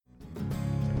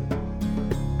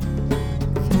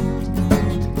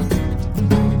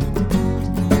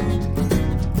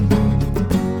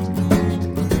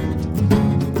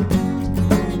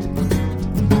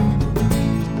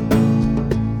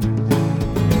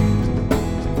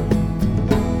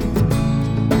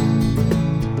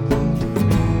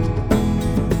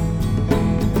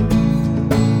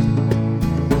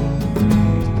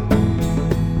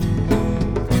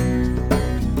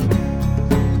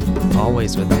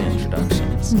always with the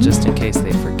introductions, just in case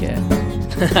they forget.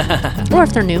 Or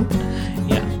if they're new.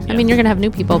 Yeah. I mean, you're going to have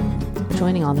new people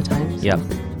joining all the time. So. Yep.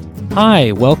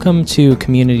 Hi, welcome to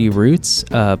Community Roots,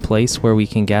 a place where we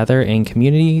can gather in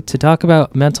community to talk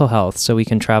about mental health so we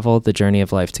can travel the journey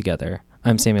of life together.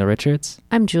 I'm Samuel Richards.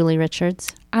 I'm Julie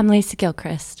Richards. I'm Lisa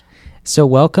Gilchrist. So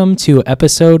welcome to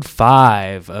episode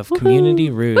 5 of Community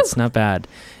Roots. Not bad.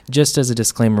 Just as a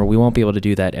disclaimer, we won't be able to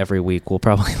do that every week. We'll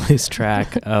probably lose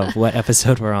track of what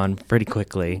episode we're on pretty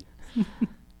quickly.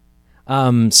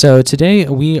 So today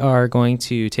we are going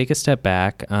to take a step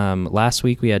back. Last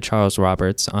week we had Charles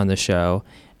Roberts on the show,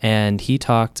 and he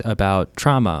talked about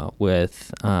trauma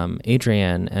with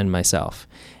Adrienne and myself.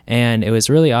 And it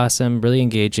was really awesome, really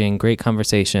engaging, great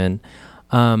conversation.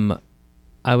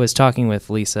 I was talking with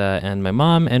Lisa and my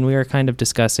mom, and we were kind of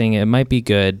discussing it might be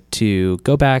good to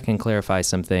go back and clarify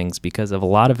some things because of a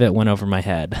lot of it went over my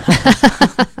head.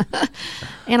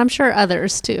 And I'm sure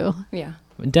others too. Yeah.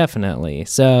 Definitely.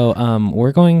 So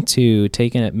we're going to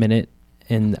take a minute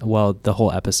the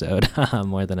whole episode,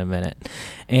 more than a minute,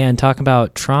 and talk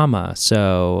about trauma.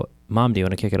 So, Mom, do you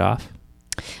want to kick it off?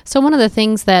 So one of the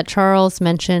things that Charles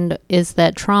mentioned is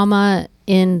that trauma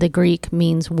in the Greek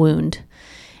means wound.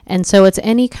 And so it's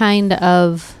any kind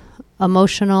of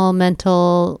emotional,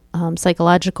 mental,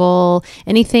 psychological,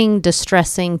 anything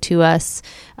distressing to us.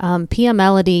 Pia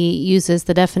Mellody uses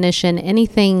the definition,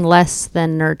 anything less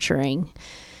than nurturing.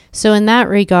 So in that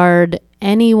regard,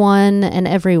 anyone and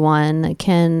everyone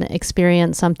can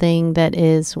experience something that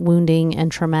is wounding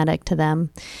and traumatic to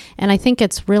them. And I think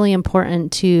it's really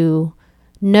important to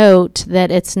note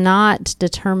that it's not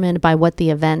determined by what the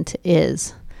event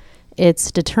is.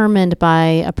 It's determined by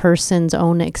a person's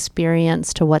own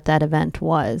experience to what that event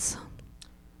was.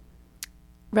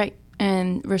 Right.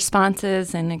 And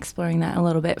responses and exploring that a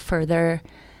little bit further.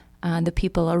 The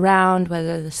people around,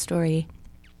 whether the story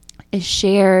is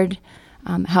shared,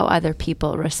 how other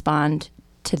people respond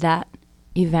to that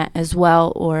event as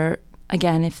well. Or,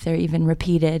 again, if they're even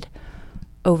repeated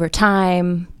over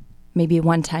time, maybe a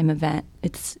one-time event.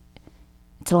 It's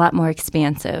a lot more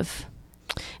expansive.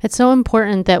 It's so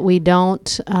important that we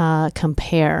don't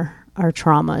compare our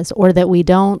traumas, or that we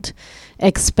don't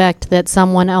expect that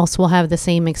someone else will have the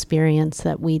same experience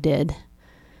that we did.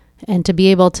 And to be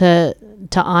able to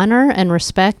honor and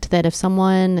respect that if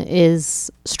someone is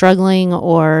struggling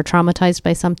or traumatized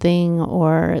by something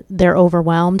or they're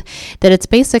overwhelmed, that it's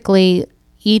basically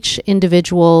each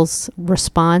individual's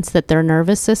response that their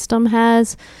nervous system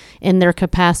has in their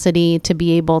capacity to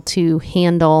be able to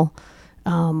handle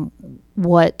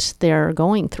what they're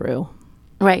going through.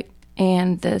 Right.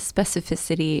 And the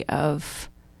specificity of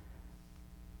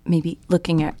maybe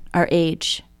looking at our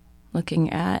age,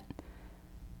 looking at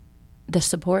the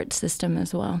support system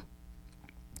as well.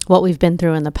 What we've been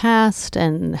through in the past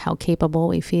and how capable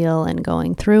we feel in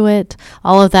going through it.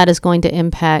 All of that is going to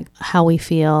impact how we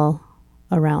feel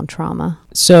around trauma.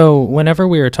 So whenever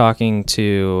we were talking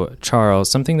to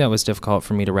Charles, something that was difficult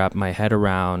for me to wrap my head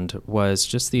around was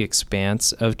just the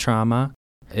expanse of trauma.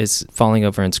 Is falling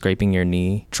over and scraping your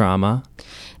knee trauma?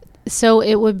 So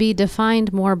it would be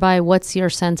defined more by what's your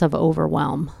sense of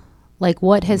overwhelm. Like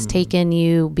what has taken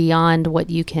you beyond what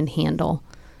you can handle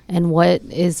and what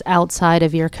is outside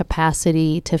of your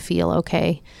capacity to feel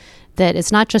okay. That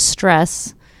it's not just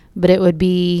stress, but it would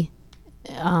be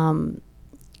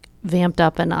vamped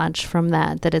up a notch from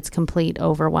that it's complete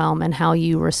overwhelm and how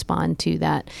you respond to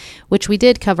that, which we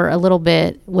did cover a little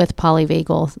bit with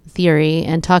polyvagal theory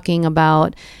and talking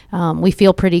about we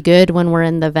feel pretty good when we're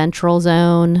in the ventral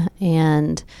zone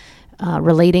and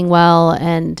relating well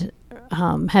and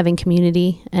having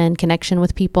community and connection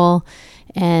with people.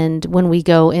 And when we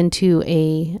go into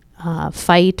a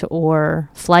fight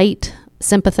or flight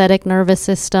sympathetic nervous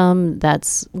system,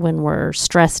 that's when we're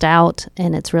stressed out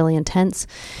and it's really intense.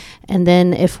 And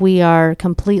then if we are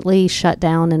completely shut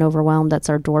down and overwhelmed, that's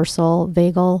our dorsal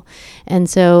vagal. And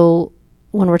so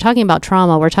when we're talking about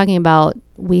trauma, we're talking about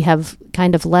we have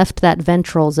kind of left that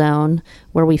ventral zone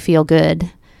where we feel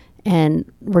good and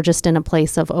we're just in a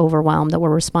place of overwhelm, that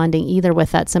we're responding either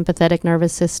with that sympathetic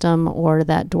nervous system or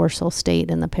that dorsal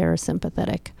state in the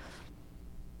parasympathetic.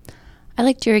 I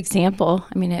liked your example.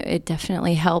 I mean, it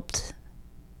definitely helped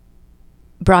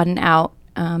broaden out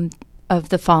of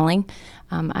the falling.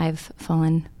 I've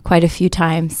fallen quite a few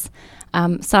times.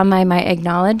 Some I might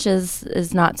acknowledge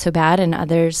is not so bad, and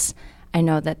others I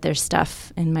know that there's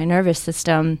stuff in my nervous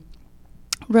system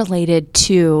related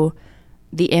to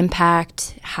the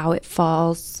impact, how it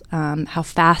falls, how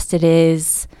fast it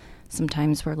is.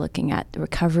 Sometimes we're looking at the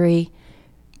recovery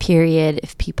period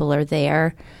if people are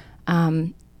there.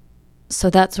 So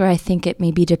that's where I think it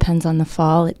maybe depends on the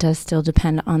fall. It does still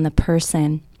depend on the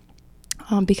person,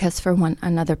 because for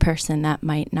another person that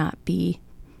might not be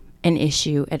an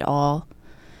issue at all,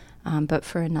 but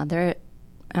for another,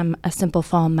 a simple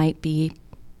fall might be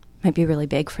really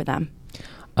big for them.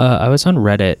 I was on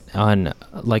Reddit, on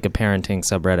like a parenting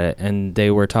subreddit, and they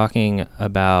were talking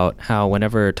about how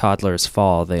whenever toddlers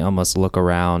fall, they almost look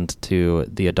around to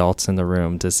the adults in the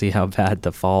room to see how bad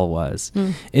the fall was.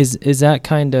 Is that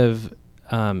kind of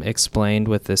explained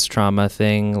with this trauma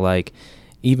thing? Like,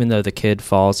 even though the kid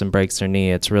falls and breaks their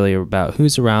knee, it's really about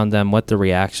who's around them, what the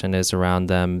reaction is around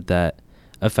them that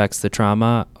affects the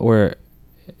trauma? Or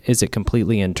is it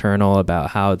completely internal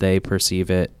about how they perceive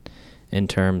it in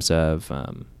terms of,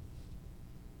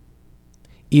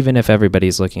 even if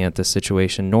everybody's looking at the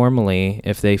situation normally,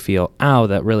 if they feel, ow,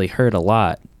 that really hurt a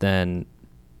lot, then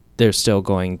they're still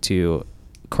going to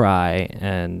cry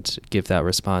and give that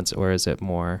response? Or is it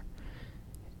more,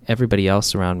 everybody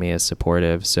else around me is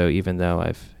supportive, so even though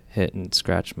I've hit and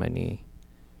scratched my knee?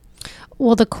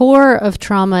 Well, the core of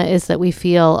trauma is that we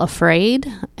feel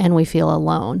afraid and we feel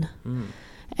alone.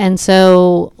 And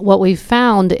so what we've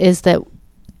found is that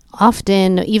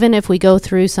often, even if we go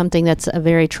through something that's a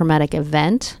very traumatic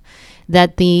event,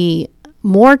 that the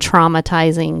more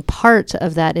traumatizing part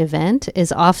of that event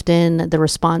is often the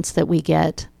response that we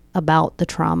get about the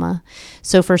trauma.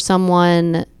 So for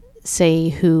someone, say,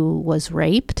 who was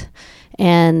raped,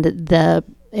 and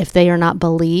if they are not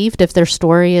believed, if their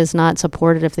story is not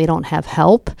supported, if they don't have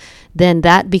help, then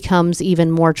that becomes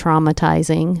even more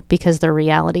traumatizing because their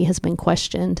reality has been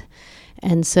questioned.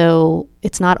 And so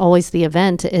it's not always the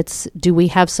event. It's, do we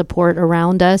have support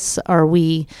around us? Are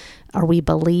we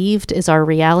believed? Is our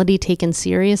reality taken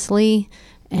seriously?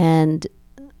 And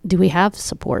do we have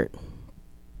support?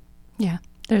 Yeah,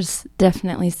 there's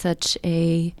definitely such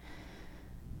a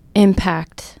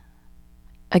impact.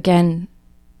 Again,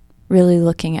 really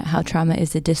looking at how trauma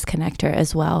is a disconnector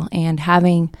as well, and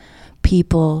having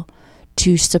people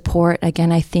to support.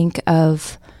 Again, I think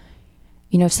of,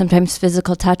 sometimes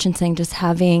physical touch and saying, just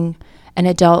having an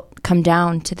adult come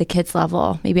down to the kids'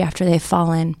 level, maybe after they've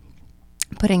fallen,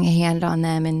 putting a hand on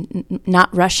them and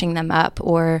not rushing them up,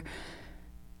 or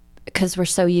because we're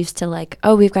so used to like,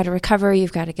 oh, we've got to recover,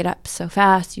 you've got to get up so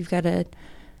fast, you've got to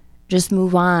just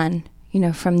move on,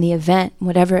 from the event,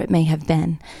 whatever it may have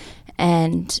been,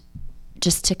 and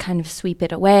just to kind of sweep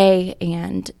it away.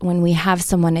 And when we have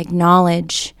someone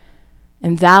acknowledge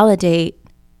and validate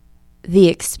the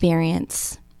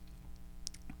experience,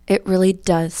 it really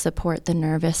does support the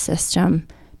nervous system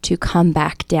to come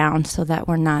back down so that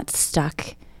we're not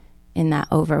stuck in that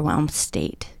overwhelmed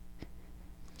state.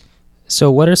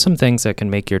 So what are some things that can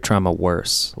make your trauma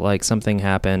worse? Like something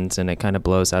happens and it kind of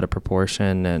blows out of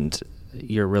proportion and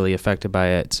you're really affected by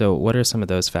it. So what are some of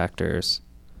those factors?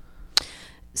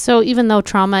 So even though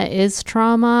trauma is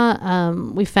trauma,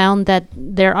 we found that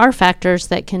there are factors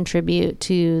that contribute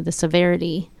to the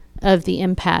severity of the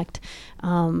impact.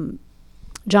 John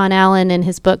Allen, in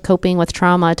his book, Coping with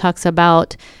Trauma, talks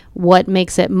about what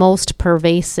makes it most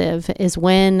pervasive is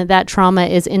when that trauma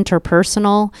is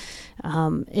interpersonal,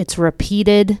 it's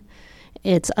repeated,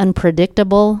 it's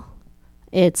unpredictable,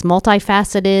 it's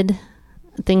multifaceted,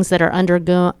 things that are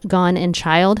undergone in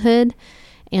childhood,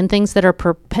 and things that are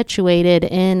perpetuated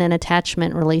in an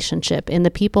attachment relationship. In the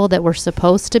people that were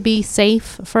supposed to be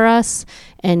safe for us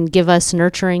and give us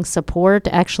nurturing support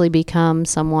actually become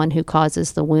someone who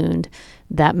causes the wound.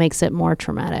 That makes it more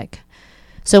traumatic.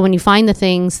 So when you find the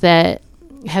things that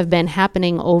have been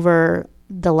happening over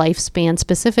the lifespan,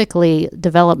 specifically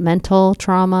developmental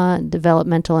trauma,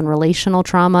 developmental and relational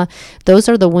trauma, those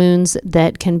are the wounds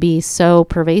that can be so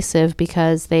pervasive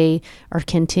because they are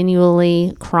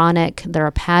continually chronic, they're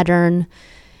a pattern,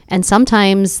 and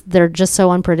sometimes they're just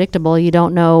so unpredictable. You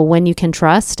don't know when you can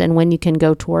trust and when you can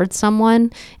go towards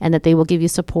someone and that they will give you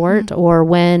support, or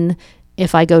when,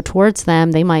 if I go towards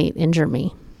them, they might injure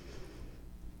me.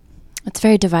 It's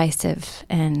very divisive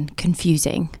and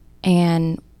confusing.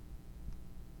 And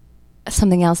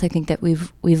something else I think that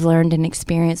we've learned and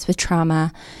experienced with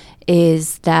trauma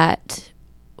is that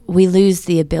we lose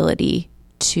the ability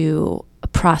to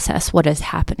process what is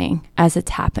happening as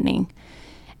it's happening,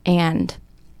 and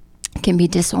it can be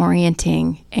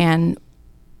disorienting, and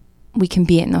we can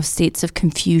be in those states of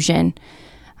confusion.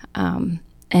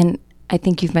 And I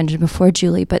think you've mentioned before,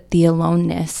 Julie, but the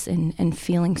aloneness and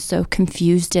feeling so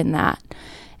confused in that.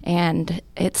 And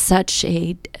it's such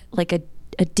a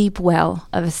deep well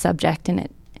of a subject, and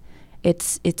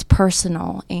it's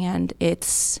personal and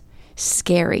it's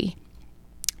scary,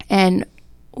 and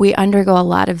we undergo a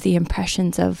lot of the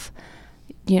impressions of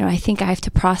I think I have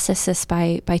to process this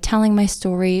by telling my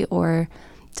story or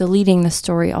deleting the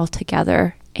story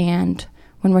altogether. And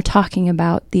when we're talking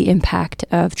about the impact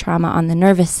of trauma on the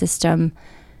nervous system,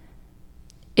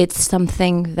 it's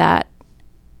something that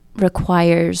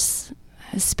requires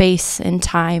space and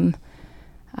time.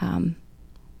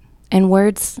 And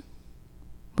words,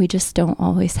 we just don't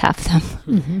always have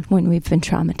them when we've been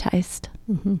traumatized.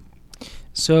 Mm-hmm.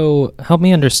 So help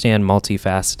me understand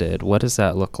multifaceted. What does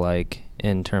that look like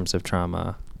in terms of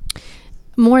trauma?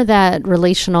 More that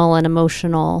relational and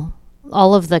emotional,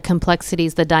 all of the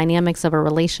complexities, the dynamics of a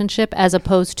relationship, as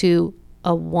opposed to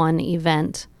a one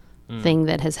event thing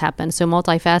that has happened. So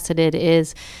multifaceted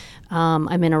is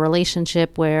I'm in a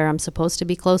relationship where I'm supposed to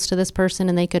be close to this person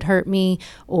and they could hurt me,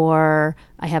 or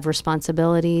I have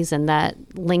responsibilities and that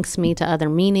links me to other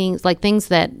meanings, like things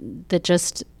that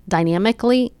just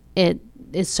dynamically, it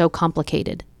is so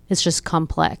complicated. It's just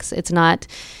complex. It's not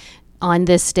on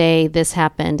this day, this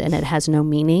happened and it has no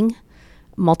meaning.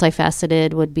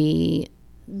 Multifaceted would be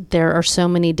there are so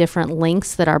many different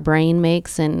links that our brain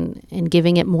makes and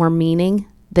giving it more meaning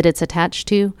that it's attached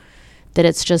to, that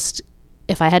it's just,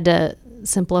 if I had to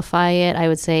simplify it, I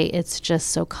would say it's just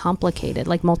so complicated.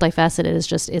 Like multifaceted is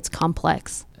just, it's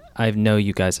complex. I know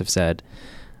you guys have said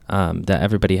that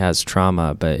everybody has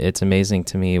trauma, but it's amazing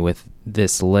to me with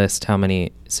this list how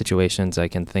many situations I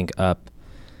can think up,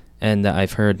 and that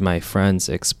I've heard my friends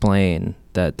explain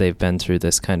that they've been through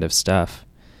this kind of stuff.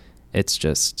 It's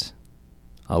just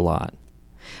a lot.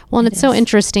 Well, and it's so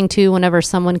interesting too, whenever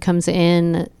someone comes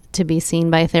in to be seen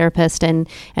by a therapist and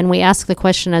we ask the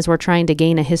question as we're trying to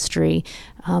gain a history,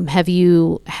 have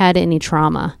you had any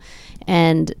trauma?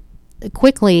 And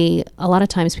quickly, a lot of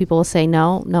times people will say,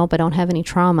 nope, I don't have any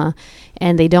trauma.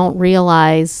 And they don't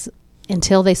realize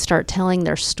until they start telling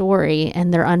their story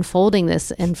and they're unfolding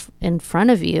this in front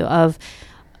of you of,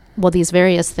 well, these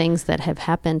various things that have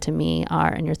happened to me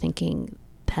are, and you're thinking,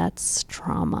 that's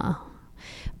trauma.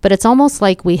 But it's almost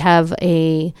like we have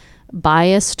a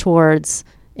bias towards,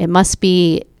 it must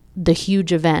be the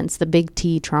huge events, the big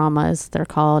T traumas, they're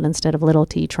called, instead of little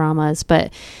T traumas,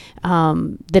 but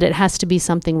that it has to be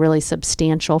something really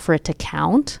substantial for it to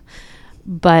count.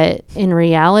 But in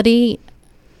reality,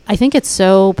 I think it's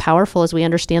so powerful as we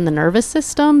understand the nervous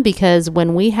system, because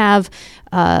when we have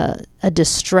a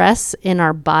distress in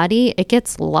our body, it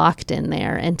gets locked in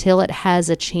there until it has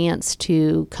a chance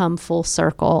to come full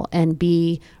circle and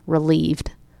be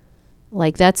relieved.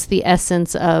 Like that's the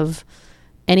essence of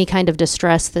any kind of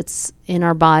distress that's in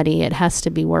our body. It has to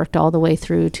be worked all the way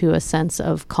through to a sense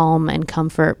of calm and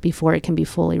comfort before it can be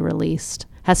fully released.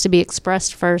 Has to be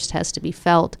expressed first, has to be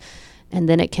felt, and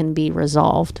then it can be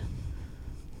resolved.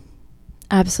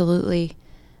 Absolutely.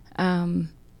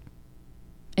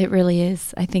 It really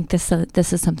is. I think this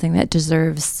is something that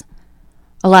deserves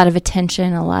a lot of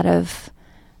attention, a lot of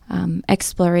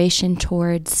exploration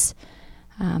towards.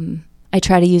 I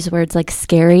try to use words like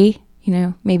scary,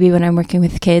 maybe when I'm working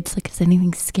with kids, like, has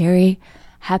anything scary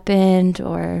happened?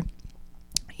 Or,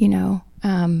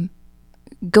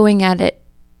 going at it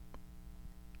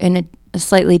in a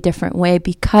slightly different way,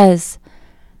 because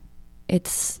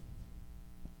it's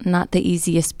not the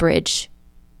easiest bridge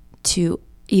to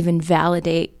even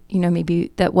validate,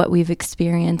 maybe that what we've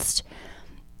experienced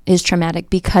is traumatic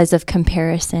because of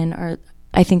comparison. Or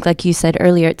I think, like you said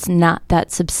earlier, it's not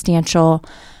that substantial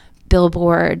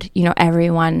billboard,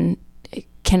 everyone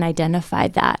can identify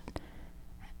that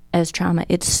as trauma.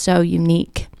 It's so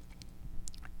unique,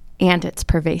 and it's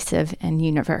pervasive and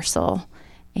universal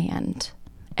and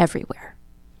everywhere.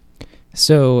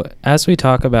 So as we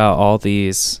talk about all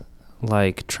these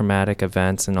like traumatic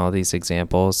events and all these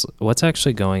examples, what's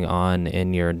actually going on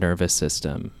in your nervous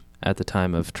system at the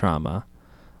time of trauma?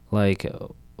 Like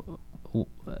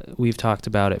we've talked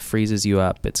about, it freezes you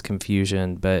up, it's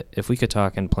confusion, but if we could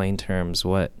talk in plain terms,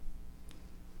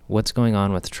 what's going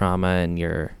on with trauma in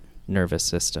your nervous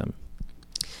system?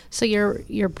 So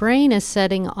your brain is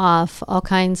setting off all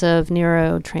kinds of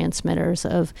neurotransmitters,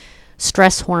 of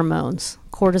stress hormones,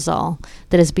 cortisol,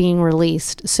 that is being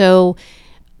released. So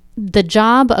the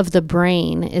job of the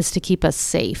brain is to keep us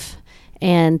safe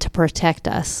and to protect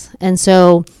us. And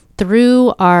so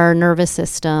through our nervous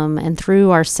system and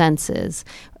through our senses,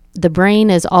 the brain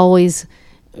is always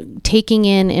taking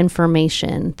in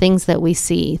information, things that we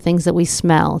see, things that we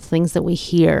smell, things that we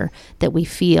hear, that we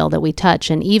feel, that we touch,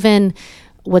 and even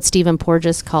what Stephen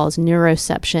Porges calls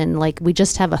neuroception. Like we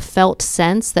just have a felt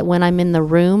sense that when I'm in the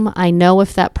room, I know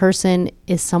if that person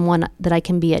is someone that I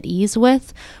can be at ease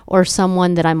with or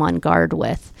someone that I'm on guard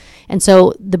with. And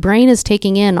so the brain is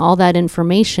taking in all that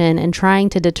information and trying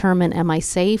to determine, am I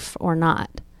safe or not?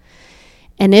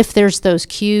 And if there's those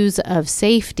cues of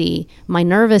safety, my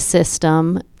nervous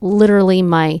system, literally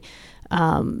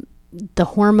the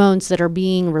hormones that are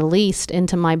being released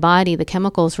into my body, the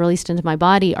chemicals released into my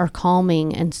body, are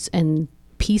calming and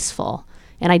peaceful.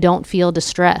 And I don't feel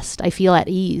distressed. I feel at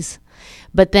ease.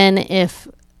 But then if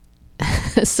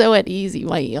so at ease, you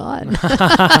might yawn.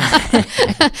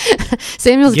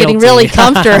 Samuel's getting really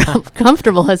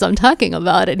comfortable as I'm talking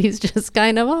about it. He's just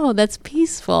kind of, oh, that's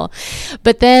peaceful.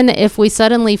 But then if we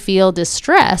suddenly feel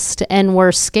distressed and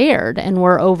we're scared and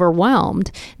we're overwhelmed,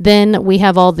 then we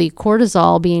have all the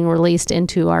cortisol being released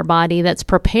into our body that's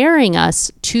preparing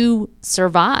us to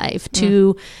survive,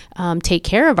 to take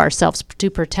care of ourselves,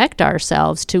 to protect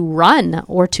ourselves, to run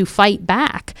or to fight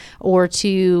back, or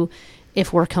to,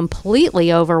 if we're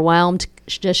completely overwhelmed,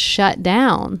 just shut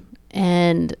down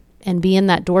and be in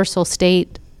that dorsal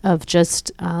state of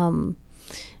just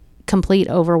complete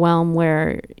overwhelm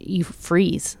where you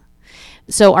freeze.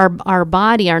 So our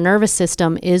body, our nervous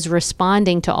system is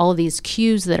responding to all these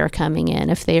cues that are coming in,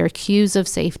 if they are cues of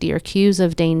safety or cues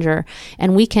of danger,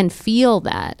 and we can feel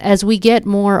that. As we get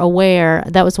more aware,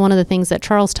 that was one of the things that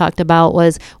Charles talked about,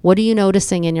 was what are you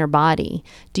noticing in your body?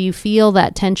 Do you feel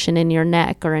that tension in your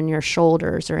neck or in your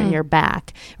shoulders or in your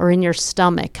back or in your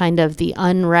stomach, kind of the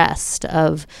unrest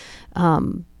of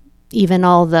even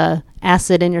all the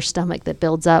acid in your stomach that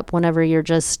builds up whenever you're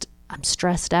just, I'm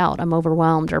stressed out, I'm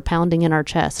overwhelmed, or pounding in our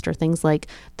chest, or things like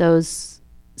those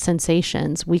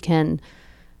sensations.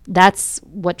 That's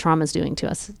what trauma is doing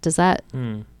to us. Does that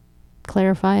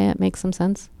clarify it? Make some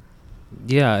sense?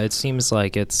 Yeah, it seems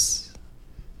like it's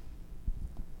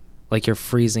like you're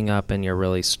freezing up and you're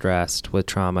really stressed with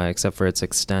trauma, except for it's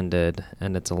extended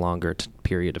and it's a longer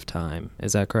period of time.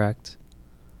 Is that correct?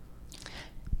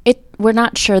 We're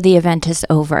not sure the event is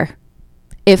over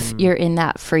if you're in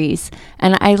that freeze.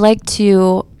 And I'd like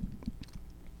to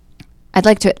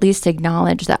at least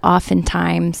acknowledge that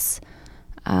oftentimes,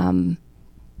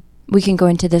 we can go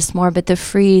into this more, but the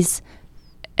freeze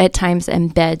at times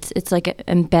embeds, it's like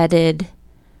embedded,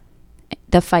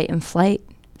 the fight and flight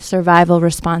survival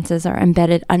responses are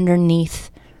embedded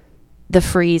underneath the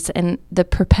freeze, and the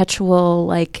perpetual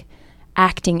like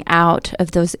acting out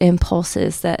of those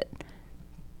impulses that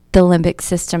the limbic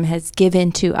system has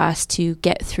given to us to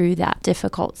get through that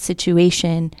difficult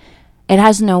situation. It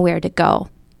has nowhere to go.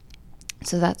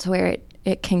 So that's where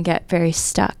it can get very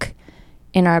stuck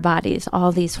in our bodies.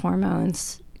 All these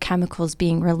hormones, chemicals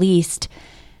being released,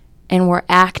 and we're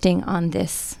acting on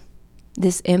this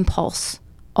impulse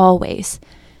always.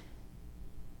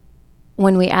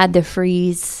 When we add the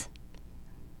freeze,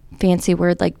 fancy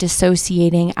word like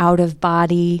dissociating, out of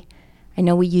body, I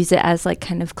know we use it as like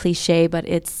kind of cliche, but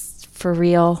it's for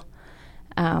real.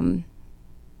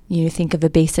 You think of a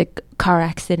basic car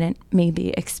accident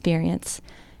maybe experience,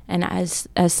 and as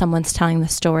someone's telling the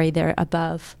story, they're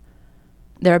above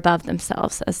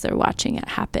themselves as they're watching it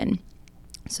happen.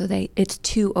 So it's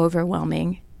too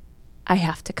overwhelming. I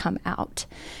have to come out.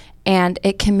 And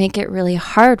it can make it really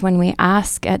hard when we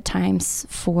ask at times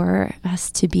for us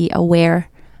to be aware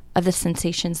of the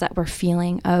sensations that we're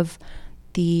feeling, of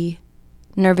the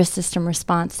nervous system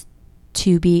response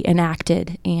to be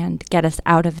enacted and get us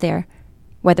out of there,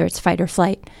 whether it's fight or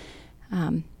flight.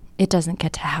 It doesn't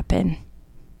get to happen.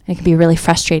 It can be really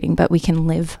frustrating, but we can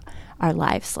live our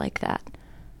lives like that.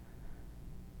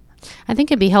 I think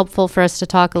it'd be helpful for us to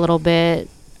talk a little bit.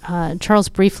 Charles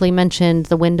briefly mentioned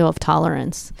the window of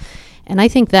tolerance. And I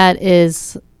think that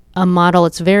is a model.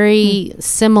 It's very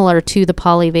similar to the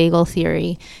polyvagal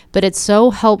theory, but it's so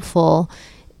helpful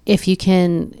if you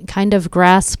can kind of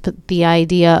grasp the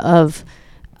idea of,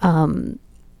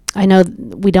 I know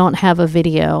we don't have a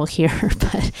video here,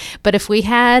 but if we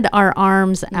had our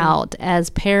arms out as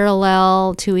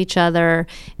parallel to each other,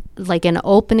 like an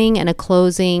opening and a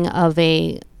closing of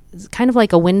a kind of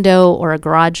like a window or a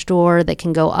garage door that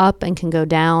can go up and can go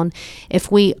down. If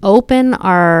we open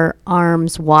our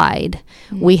arms wide,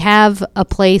 we have a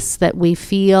place that we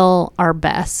feel our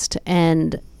best,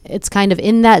 and it's kind of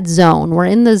in that zone. We're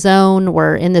in the zone.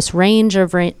 We're in this range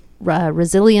of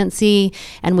resiliency,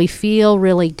 and we feel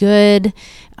really good.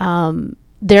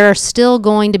 There are still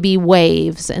going to be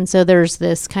waves, and so there's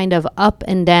this kind of up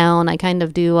and down. I kind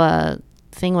of do a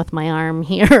thing with my arm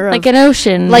here, like an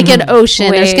ocean.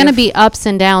 There's going to be ups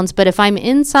and downs, but if I'm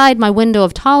inside my window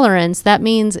of tolerance, that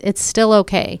means it's still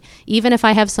okay. Even if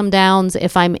I have some downs,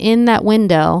 if I'm in that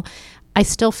window, I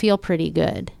still feel pretty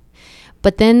good.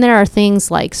 But then there are things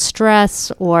like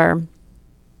stress, or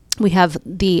we have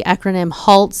the acronym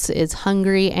HALTS, is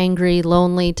hungry, angry,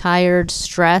 lonely, tired,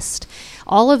 stressed.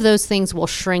 All of those things will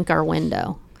shrink our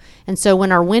window. And so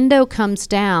when our window comes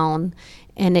down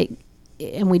and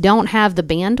we don't have the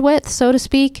bandwidth, so to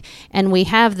speak, and we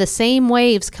have the same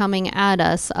waves coming at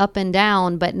us up and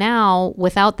down, but now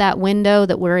without that window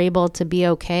that we're able to be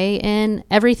okay in,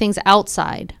 everything's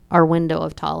outside our window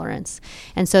of tolerance.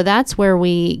 And so that's where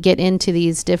we get into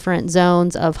these different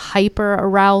zones of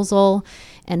hyperarousal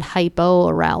and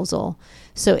hypoarousal.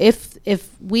 So if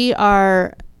we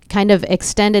are kind of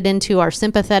extended into our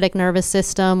sympathetic nervous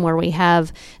system where we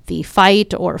have the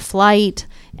fight or flight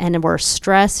and we're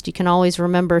stressed, you can always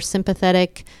remember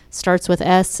sympathetic starts with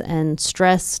S and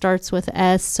stress starts with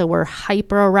S. So we're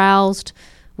hyper aroused.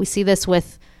 We see this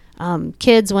with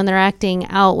kids when they're acting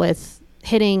out with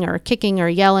hitting or kicking or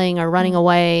yelling or running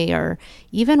away, or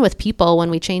even with people when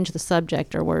we change the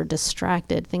subject or we're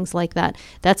distracted, things like that.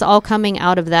 That's all coming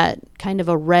out of that kind of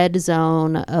a red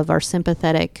zone of our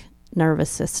sympathetic nervous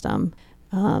system.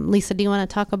 Lisa, do you want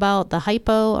to talk about the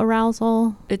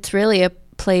hypoarousal? It's really a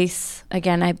place,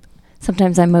 again,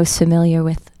 sometimes I'm most familiar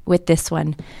with this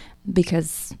one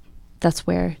because that's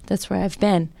where I've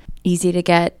been. Easy to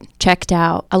get checked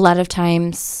out. A lot of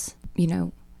times,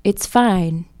 it's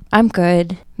fine. I'm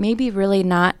good. Maybe really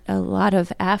not a lot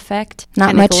of affect, not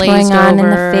kind much going on in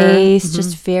the face, Mm-hmm.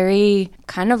 just very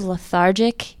kind of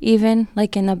lethargic even,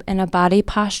 like in a body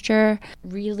posture,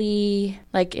 really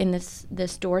like in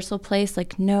this dorsal place,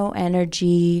 like no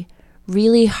energy,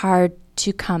 really hard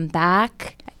to come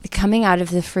back. Coming out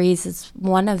of the freeze is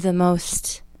one of the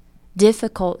most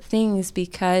difficult things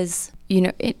because,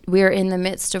 we're in the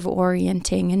midst of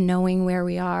orienting and knowing where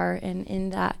we are, and in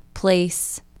that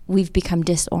place we've become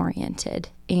disoriented,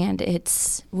 and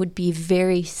would be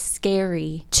very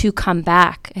scary to come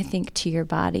back, I think, to your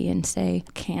body and say,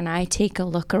 can I take a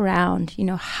look around?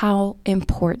 How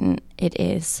important it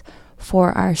is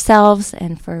for ourselves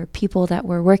and for people that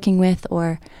we're working with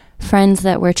or friends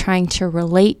that we're trying to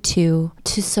relate to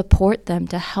support them,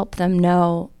 to help them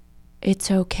know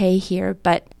it's okay here,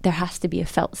 but there has to be a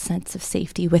felt sense of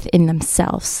safety within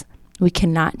themselves. We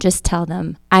cannot just tell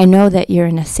them, I know that you're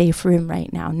in a safe room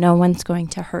right now. No one's going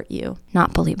to hurt you.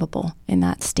 Not believable in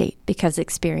that state, because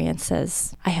experience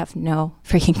says, I have no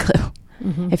freaking clue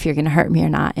if you're going to hurt me or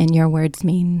not. And your words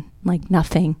mean like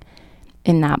nothing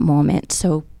in that moment.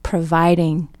 So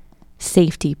providing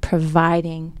safety,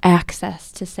 providing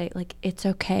access to say, like, it's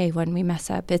okay when we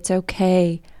mess up. It's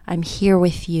okay. I'm here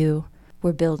with you.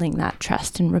 We're building that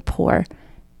trust and rapport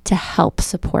to help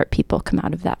support people come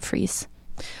out of that freeze.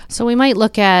 So we might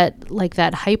look at like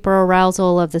that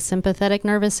hyperarousal of the sympathetic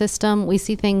nervous system. We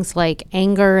see things like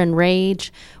anger and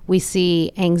rage. We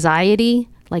see anxiety,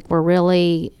 like we're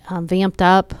really vamped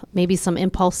up, maybe some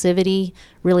impulsivity,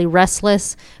 really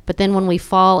restless. But then when we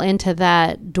fall into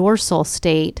that dorsal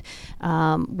state,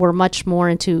 we're much more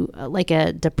into like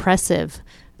a depression,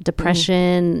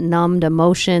 numbed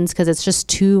emotions, because it's just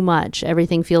too much.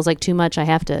 Everything feels like too much. I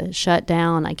have to shut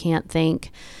down. I can't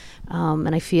think.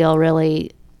 And I feel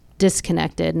really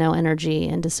disconnected, no energy,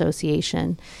 and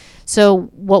dissociation. So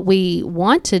what we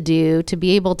want to do to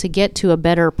be able to get to a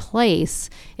better place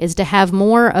is to have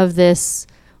more of this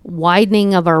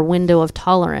widening of our window of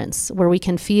tolerance, where we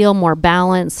can feel more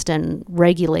balanced and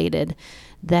regulated,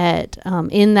 that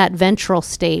in that ventral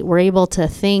state, we're able to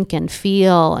think and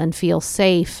feel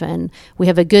safe, and we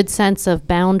have a good sense of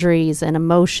boundaries and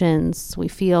emotions. We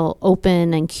feel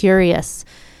open and curious.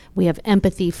 We have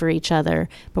empathy for each other,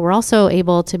 but we're also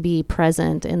able to be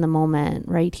present in the moment,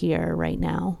 right here, right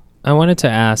now. I wanted to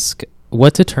ask,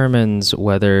 what determines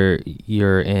whether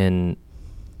you're in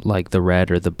like the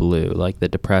red or the blue, like the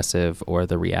depressive or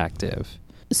the reactive?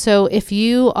 So if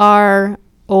you are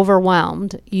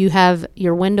overwhelmed, you have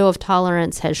your window of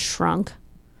tolerance has shrunk,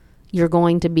 you're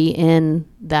going to be in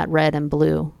that red and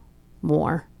blue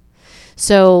more.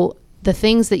 So the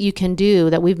things that you can do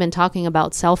that we've been talking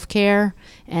about, self-care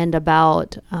and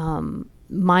about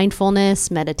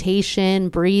mindfulness, meditation,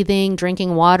 breathing,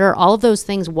 drinking water, all of those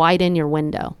things widen your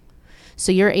window.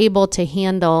 So you're able to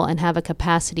handle and have a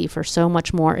capacity for so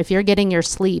much more. If you're getting your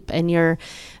sleep and your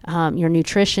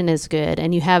nutrition is good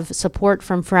and you have support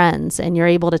from friends and you're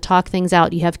able to talk things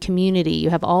out, you have community,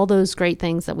 you have all those great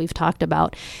things that we've talked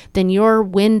about, then your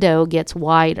window gets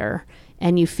wider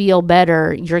and you feel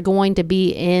better. You're going to be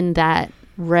in that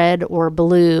red or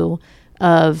blue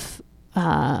of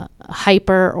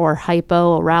hyper or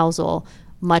hypoarousal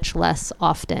much less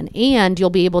often. And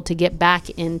you'll be able to get back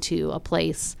into a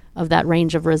place of that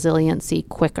range of resiliency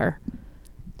quicker.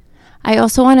 I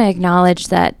also want to acknowledge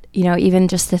that, even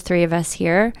just the three of us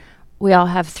here, we all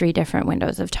have 3 different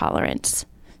windows of tolerance.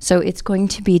 So it's going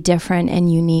to be different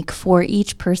and unique for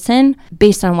each person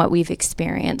based on what we've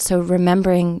experienced. So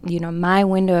remembering, my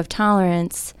window of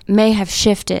tolerance may have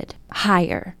shifted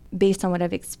higher based on what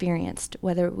I've experienced,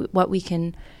 what we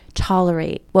can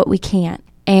tolerate, what we can't.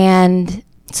 And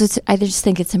so I just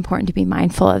think it's important to be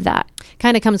mindful of that.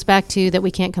 Kind of comes back to that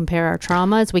we can't compare our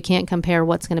traumas. We can't compare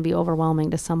what's going to be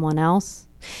overwhelming to someone else.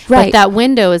 Right. But that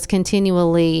window is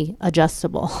continually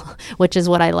adjustable, which is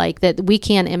what I like, that we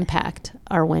can impact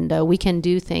our window. We can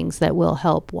do things that will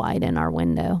help widen our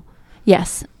window.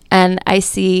 Yes. And I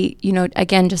see,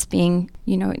 again, just being,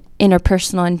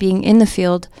 interpersonal and being in the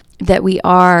field, that we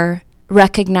are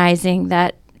recognizing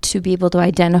that to be able to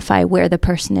identify where the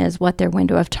person is, what their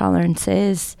window of tolerance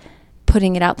is,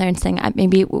 putting it out there and saying,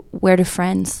 maybe where do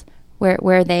friends, where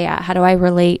are they at? How do I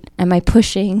relate? Am I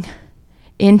pushing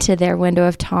into their window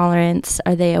of tolerance?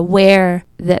 Are they aware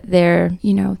that they're,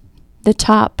 the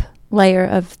top layer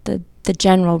of the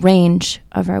general range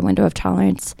of our window of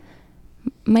tolerance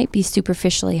might be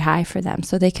superficially high for them,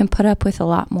 so they can put up with a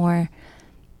lot more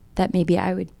that maybe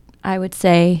I would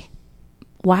say,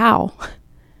 wow.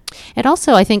 It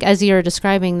also, I think, as you're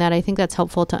describing that, I think that's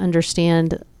helpful to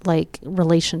understand like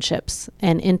relationships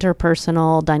and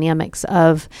interpersonal dynamics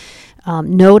of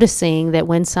noticing that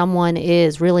when someone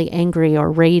is really angry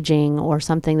or raging or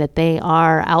something, that they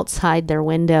are outside their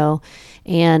window,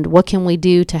 and what can we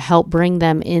do to help bring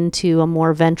them into a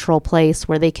more ventral place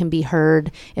where they can be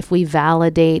heard. If we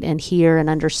validate and hear and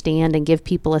understand and give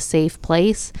people a safe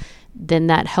place, then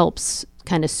that helps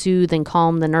kind of soothe and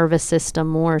calm the nervous system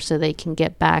more, so they can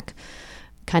get back,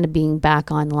 kind of being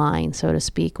back online, so to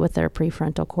speak, with their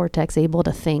prefrontal cortex, able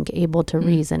to think, able to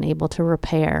reason, able to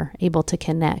repair, able to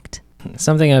connect.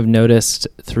 Something I've noticed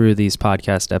through these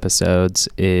podcast episodes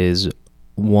is,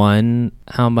 one,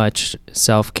 how much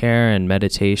self-care and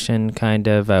meditation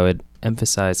I would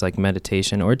emphasize, like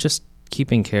meditation or just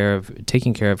taking care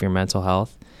of your mental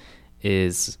health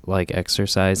is like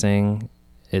exercising.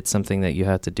 It's something that you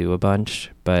have to do a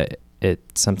bunch, but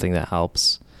it's something that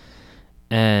helps.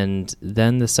 And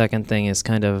then the second thing is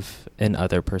kind of an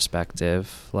other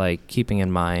perspective, like keeping in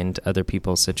mind other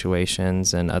people's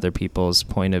situations and other people's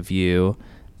point of view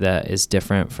that is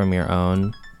different from your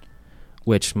own,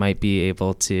 which might be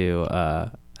able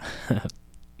to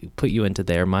put you into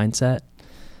their mindset,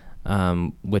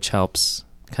 which helps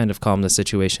kind of calm the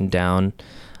situation down.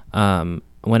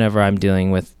 Whenever I'm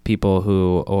dealing with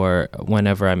people or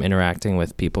whenever I'm interacting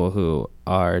with people who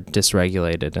are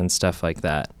dysregulated and stuff like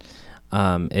that,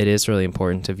 it is really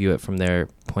important to view it from their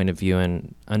point of view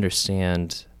and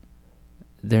understand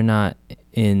they're not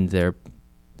in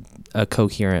a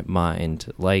coherent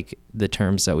mind. Like the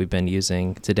terms that we've been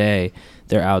using today,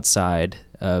 they're outside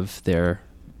of their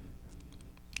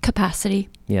capacity.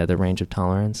 Yeah, the range of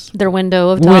tolerance. Their window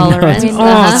of tolerance.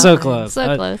 Oh, so close.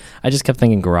 So close. I just kept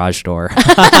thinking garage door.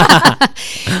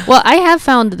 Well, I have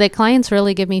found that clients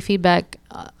really give me feedback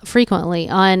frequently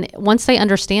on, once they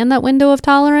understand that window of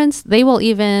tolerance, they will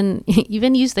even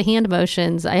use the hand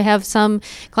motions. I have some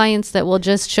clients that will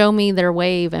just show me their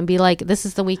wave and be like, this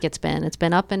is the week it's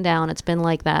been up and down, it's been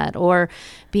like that, or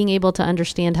being able to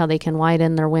understand how they can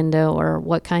widen their window or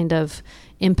what kind of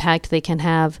impact they can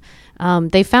have.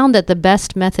 They found that the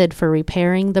best method for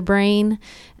repairing the brain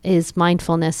is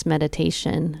mindfulness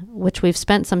meditation, which we've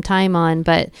spent some time on,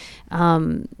 but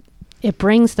it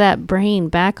brings that brain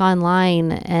back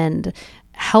online and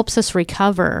helps us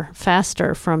recover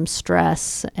faster from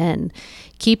stress and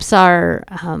keeps our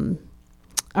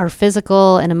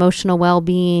physical and emotional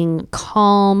well-being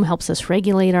calm, helps us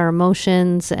regulate our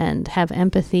emotions and have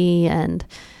empathy. And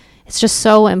it's just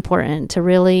so important to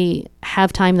really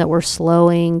have time that we're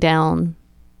slowing down.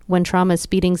 When trauma is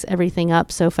speeding everything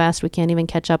up so fast we can't even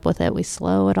catch up with it, we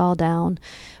slow it all down,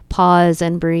 pause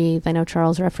and breathe. I know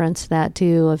Charles referenced that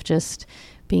too, of just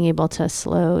being able to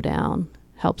slow down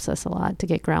helps us a lot to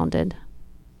get grounded.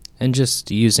 And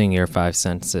just using your five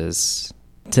senses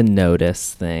to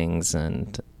notice things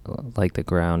and like the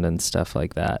ground and stuff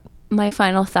like that. My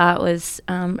final thought was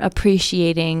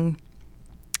appreciating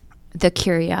the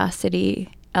curiosity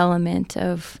element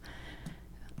of,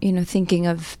 thinking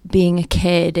of being a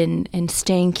kid and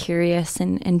staying curious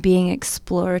and being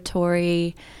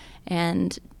exploratory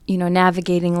and,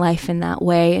 navigating life in that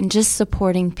way, and just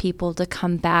supporting people to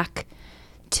come back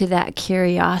to that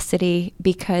curiosity,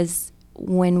 because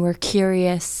when we're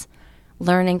curious,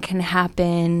 learning can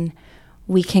happen.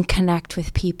 We can connect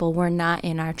with people. We're not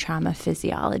in our trauma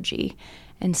physiology.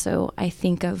 And so I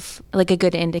think of like a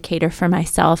good indicator for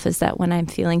myself is that when I'm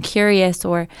feeling curious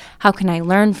or how can I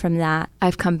learn from that,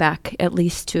 I've come back at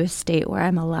least to a state where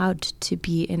I'm allowed to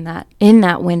be in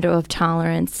that window of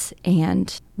tolerance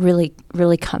and really,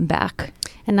 really come back.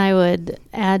 And I would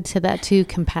add to that too,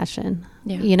 compassion.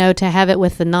 Yeah. To have it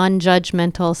with the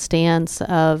non-judgmental stance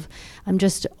of I'm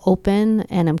just open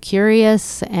and I'm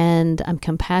curious and I'm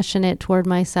compassionate toward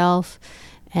myself,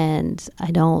 and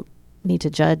I don't need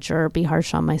to judge or be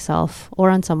harsh on myself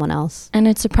or on someone else. And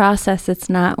it's a process. It's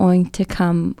not going to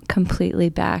come completely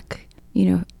back,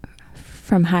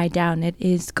 from high down. It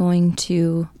is going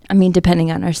to,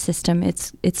 depending on our system,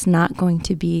 it's not going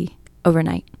to be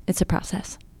overnight. It's a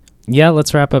process. Yeah,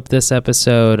 let's wrap up this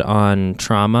episode on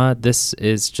trauma. This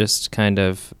is just kind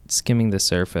of skimming the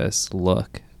surface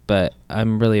look, but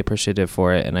I'm really appreciative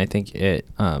for it, and I think it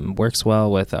works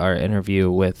well with our interview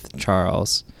with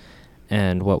Charles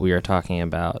and what we are talking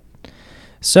about.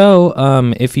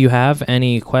 So if you have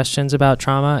any questions about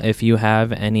trauma, if you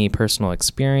have any personal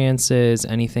experiences,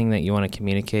 anything that you want to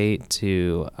communicate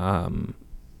to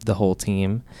the whole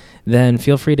team, then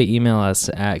feel free to email us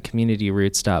at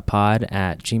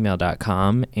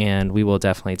communityroots.pod@gmail.com, and we will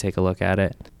definitely take a look at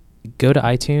it. Go to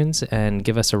iTunes and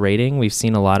give us a rating. We've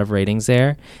seen a lot of ratings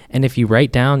there. And if you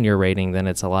write down your rating, then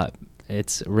it's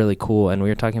really cool. And we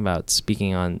were talking about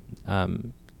speaking on,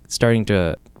 starting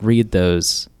to read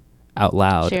those out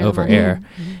loud over air.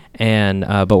 Mm-hmm. And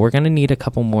but we're going to need a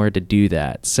couple more to do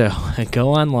that. So go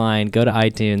online, go to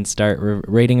iTunes, start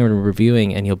rating and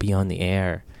reviewing, and you'll be on the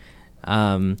air.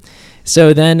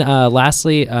 So then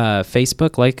lastly,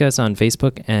 Facebook, like us on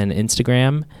Facebook and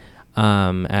Instagram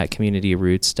at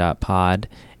communityroots.pod.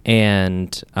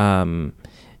 And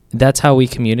that's how we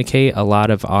communicate a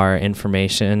lot of our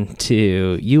information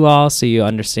to you all, so you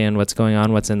understand what's going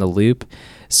on, what's in the loop.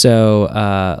 So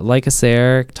like us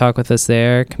there, talk with us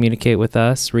there, communicate with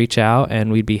us, reach out,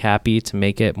 and we'd be happy to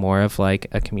make it more of like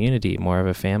a community, more of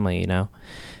a family,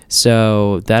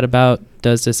 So that about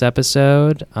does this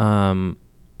episode. I'm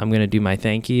going to do my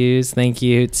thank yous. Thank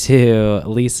you to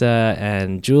Lisa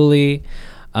and Julie,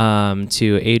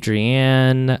 to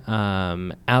Adrienne,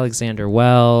 Alexander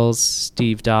Wells,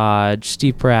 Steve Dodge,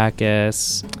 Steve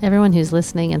Parakis. Everyone who's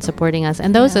listening and supporting us,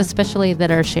 and those especially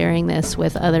that are sharing this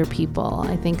with other people,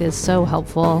 I think is so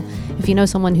helpful. If you know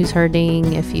someone who's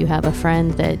hurting, if you have a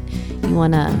friend that you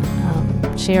want to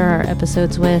share our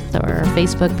episodes with, or our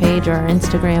Facebook page or our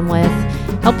Instagram with,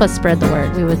 help us spread the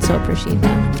word. We would so appreciate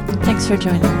that. Thanks for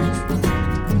joining us.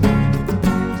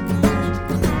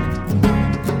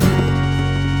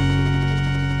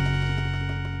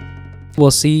 We'll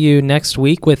see you next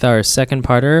week with our second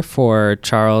parter for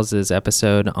Charles's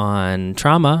episode on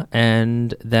trauma,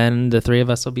 and then the three of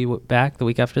us will be back the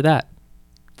week after that.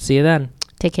 See you then.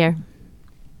 Take care.